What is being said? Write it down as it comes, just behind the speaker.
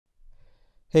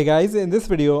Hey guys, in this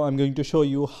video I'm going to show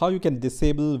you how you can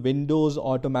disable Windows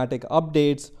automatic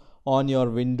updates on your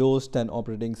Windows 10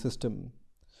 operating system.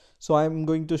 So I'm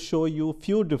going to show you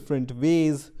few different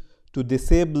ways to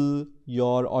disable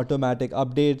your automatic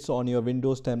updates on your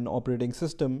Windows 10 operating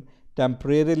system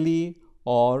temporarily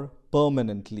or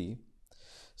permanently.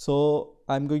 So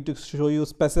I'm going to show you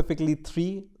specifically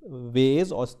three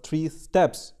ways or three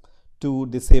steps to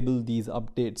disable these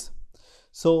updates.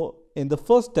 So in the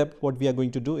first step, what we are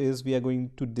going to do is we are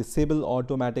going to disable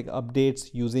automatic updates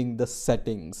using the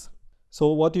settings.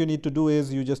 So what you need to do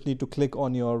is you just need to click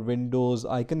on your Windows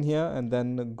icon here and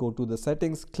then go to the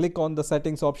settings, click on the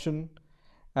settings option.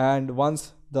 And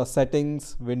once the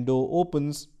settings window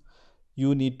opens,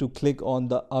 you need to click on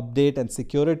the update and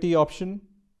security option.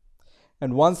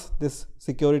 And once this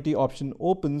security option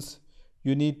opens,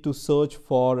 you need to search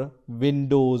for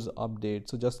Windows Update.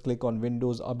 So just click on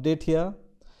Windows Update here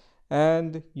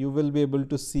and you will be able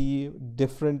to see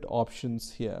different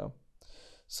options here.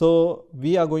 So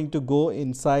we are going to go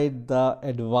inside the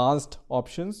advanced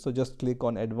options. So just click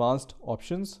on advanced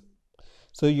options.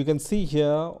 So you can see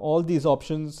here all these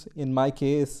options in my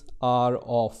case are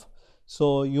off.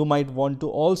 So you might want to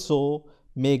also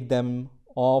make them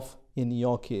off in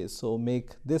your case. So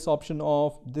make this option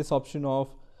off,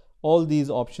 all these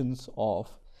options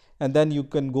off. And then you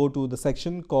can go to the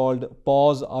section called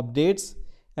pause updates.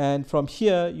 And from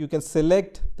here, you can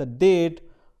select the date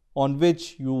on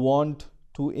which you want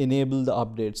to enable the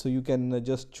update. So you can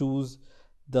just choose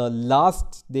the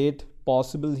last date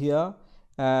possible here,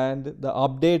 and the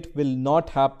update will not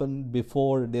happen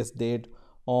before this date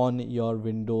on your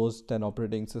Windows 10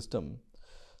 operating system.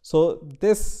 So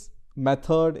this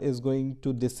method is going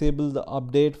to disable the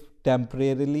update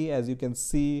temporarily. As you can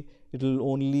see, it will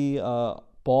only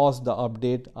pause the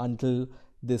update until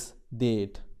this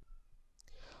date.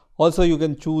 Also, you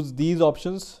can choose these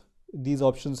options. These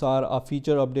options are: a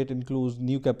feature update includes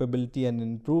new capability and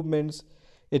improvements.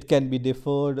 It can be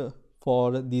deferred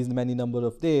for these many number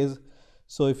of days.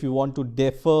 So if you want to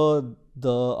defer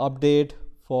the update,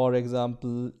 for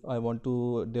example, I want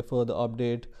to defer the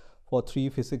update for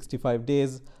 365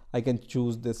 days, I can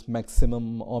choose this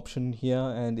maximum option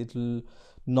here and it will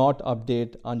not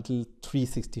update until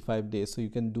 365 days. So you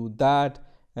can do that,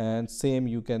 and same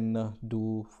you can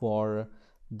do for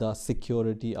the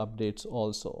security updates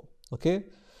also. Okay,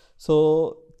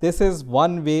 so this is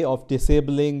one way of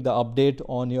disabling the update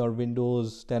on your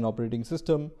Windows 10 operating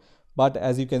system. But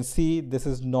as you can see, this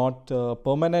is not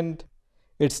permanent.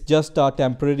 It's just a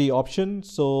temporary option.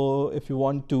 So if you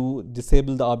want to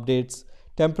disable the updates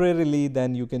temporarily,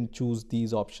 then you can choose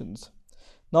these options.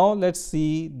 Now let's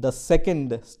see the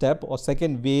second step or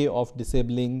second way of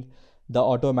disabling the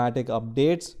automatic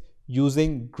updates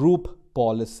using group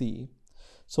policy.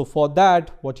 So for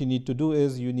that, what you need to do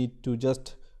is you need to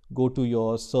just go to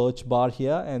your search bar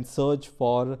here and search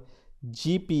for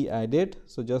gpedit.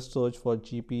 So just search for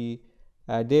gpedit.msc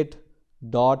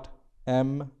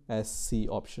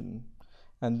option.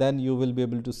 And then you will be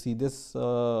able to see this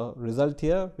result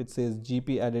here, which says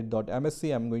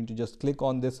gpedit.msc. I'm going to just click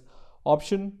on this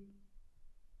option,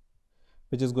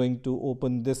 which is going to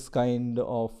open this kind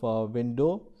of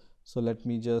window. So let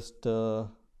me just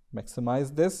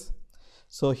maximize this.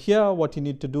 So here what you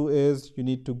need to do is you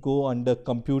need to go under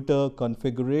computer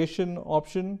configuration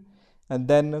option and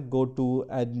then go to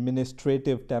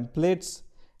administrative templates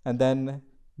and then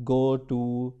go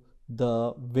to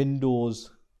the Windows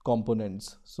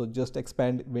components. So just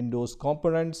expand Windows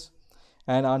components,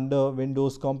 and under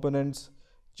Windows components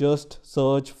just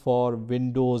search for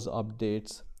Windows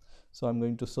updates. So I'm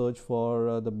going to search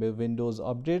for the Windows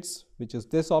updates, which is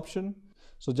this option.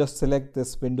 So just select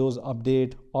this Windows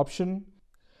update option.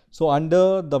 So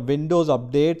under the Windows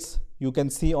updates, you can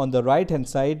see on the right hand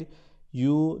side,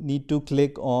 you need to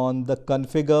click on the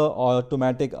configure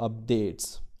automatic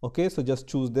updates. Okay, so just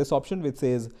choose this option which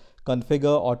says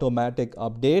configure automatic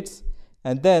updates,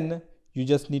 and then you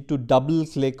just need to double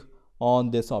click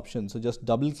on this option. So just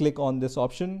double click on this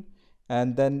option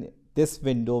and then this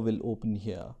window will open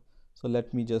here. So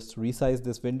let me just resize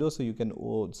this window so you can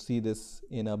see this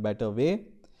in a better way.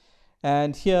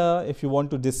 And here, if you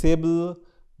want to disable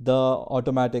the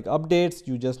automatic updates,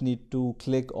 you just need to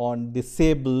click on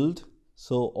disabled.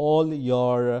 So all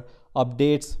your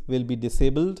updates will be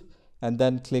disabled, and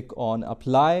then click on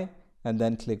apply and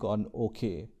then click on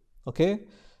OK. Okay,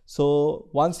 so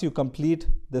once you complete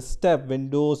this step,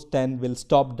 Windows 10 will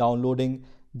stop downloading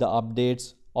the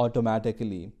updates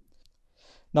automatically.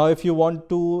 Now if you want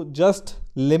to just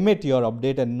limit your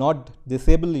update and not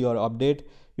disable your update,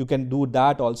 you can do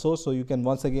that also. So you can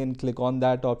once again click on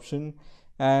that option,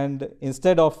 and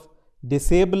instead of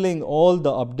disabling all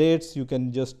the updates, you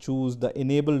can just choose the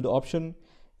enabled option,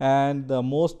 and the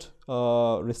most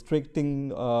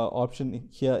restricting option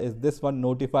here is this one,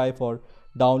 notify for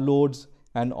downloads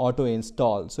and auto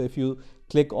install. So if you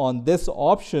click on this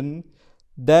option,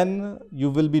 then you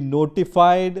will be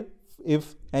notified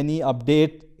if any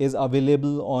update is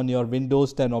available on your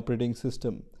Windows 10 operating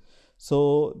system.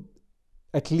 So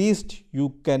at least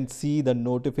you can see the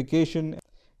notification,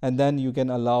 and then you can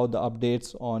allow the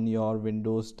updates on your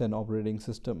Windows 10 operating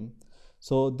system.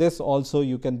 So this also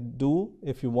you can do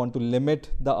if you want to limit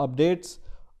the updates,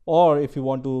 or if you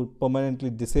want to permanently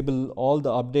disable all the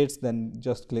updates, then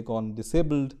just click on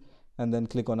disabled and then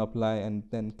click on apply and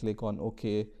then click on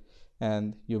OK,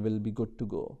 and you will be good to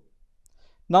go.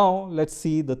 Now let's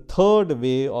see the third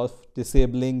way of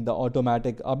disabling the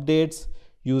automatic updates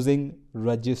using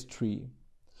registry.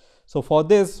 So for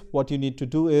this, what you need to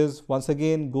do is, once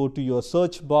again, go to your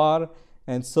search bar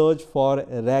and search for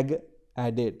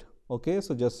regedit. Okay,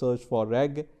 so just search for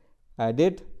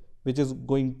regedit, which is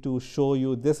going to show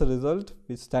you this result,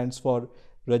 which stands for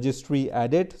registry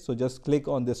edit. So just click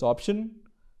on this option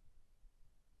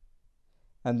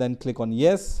and then click on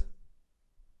yes.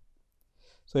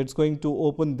 So it's going to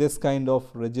open this kind of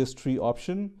registry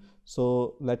option.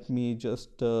 So let me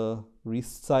just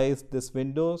resize this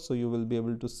window so you will be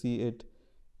able to see it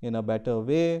in a better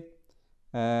way.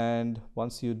 And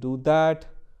once you do that,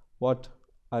 what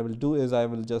I will do is I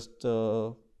will just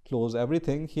close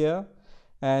everything here.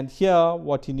 And here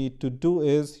what you need to do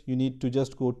is you need to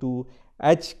just go to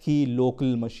H key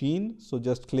local machine. So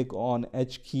just click on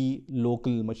H key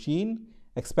local machine,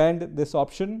 expand this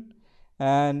option,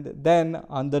 and then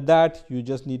under that you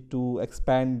just need to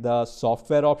expand the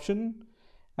software option,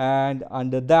 and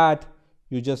under that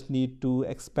you just need to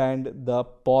expand the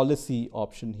policy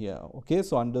option here. Okay,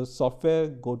 so under software,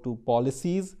 go to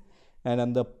policies, and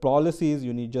under policies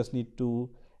you just need to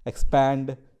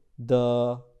expand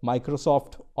the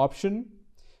Microsoft option,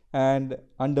 and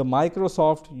under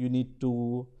Microsoft you need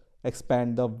to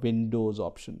expand the Windows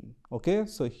option. Okay,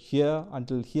 so here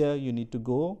until here you need to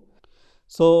go.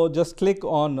 So just click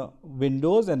on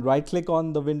Windows and right click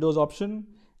on the Windows option,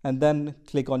 and then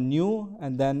click on new,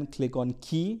 and then click on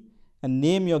key and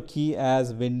name your key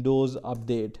as Windows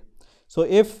Update. So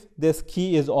if this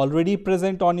key is already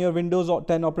present on your Windows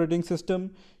 10 operating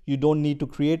system, you don't need to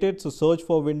create it. So search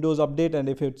for Windows Update, and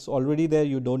if it's already there,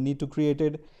 you don't need to create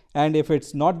it. And if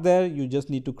it's not there, you just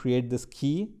need to create this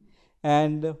key.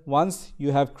 And once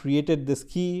you have created this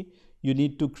key, you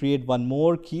need to create one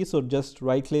more key. So just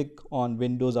right click on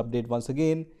Windows Update once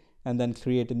again, and then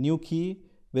create a new key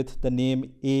with the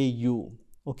name AU.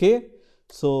 Okay,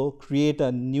 so create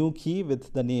a new key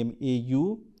with the name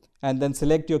AU, and then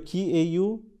select your key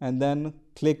AU, and then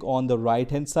click on the right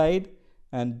hand side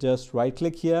and just right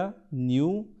click here,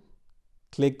 new,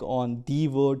 click on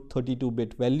dword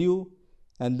 32-bit value,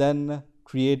 and then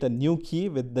create a new key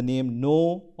with the name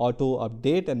no auto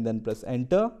update, and then press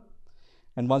enter.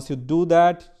 And once you do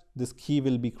that, this key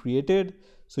will be created.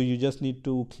 So you just need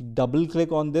to double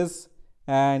click on this,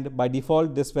 and by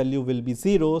default this value will be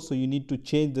 0. So you need to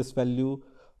change this value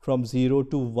from 0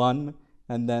 to 1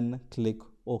 and then click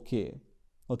OK.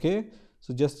 Okay,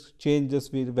 so just change this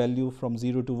value from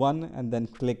 0 to 1 and then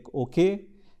click OK,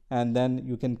 and then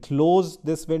you can close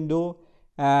this window.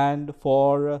 And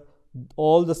for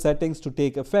all the settings to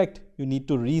take effect, you need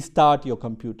to restart your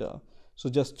computer. So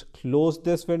just close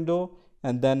this window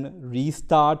and then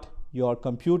restart your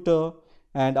computer,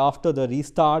 and after the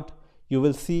restart you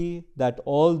will see that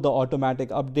all the automatic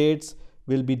updates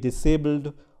will be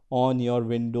disabled on your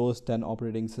Windows 10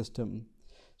 operating system.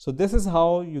 So this is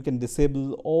how you can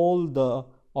disable all the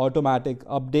automatic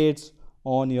updates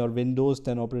on your Windows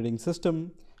 10 operating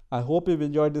system. I hope you've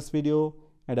enjoyed this video,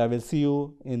 and I will see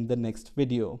you in the next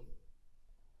video.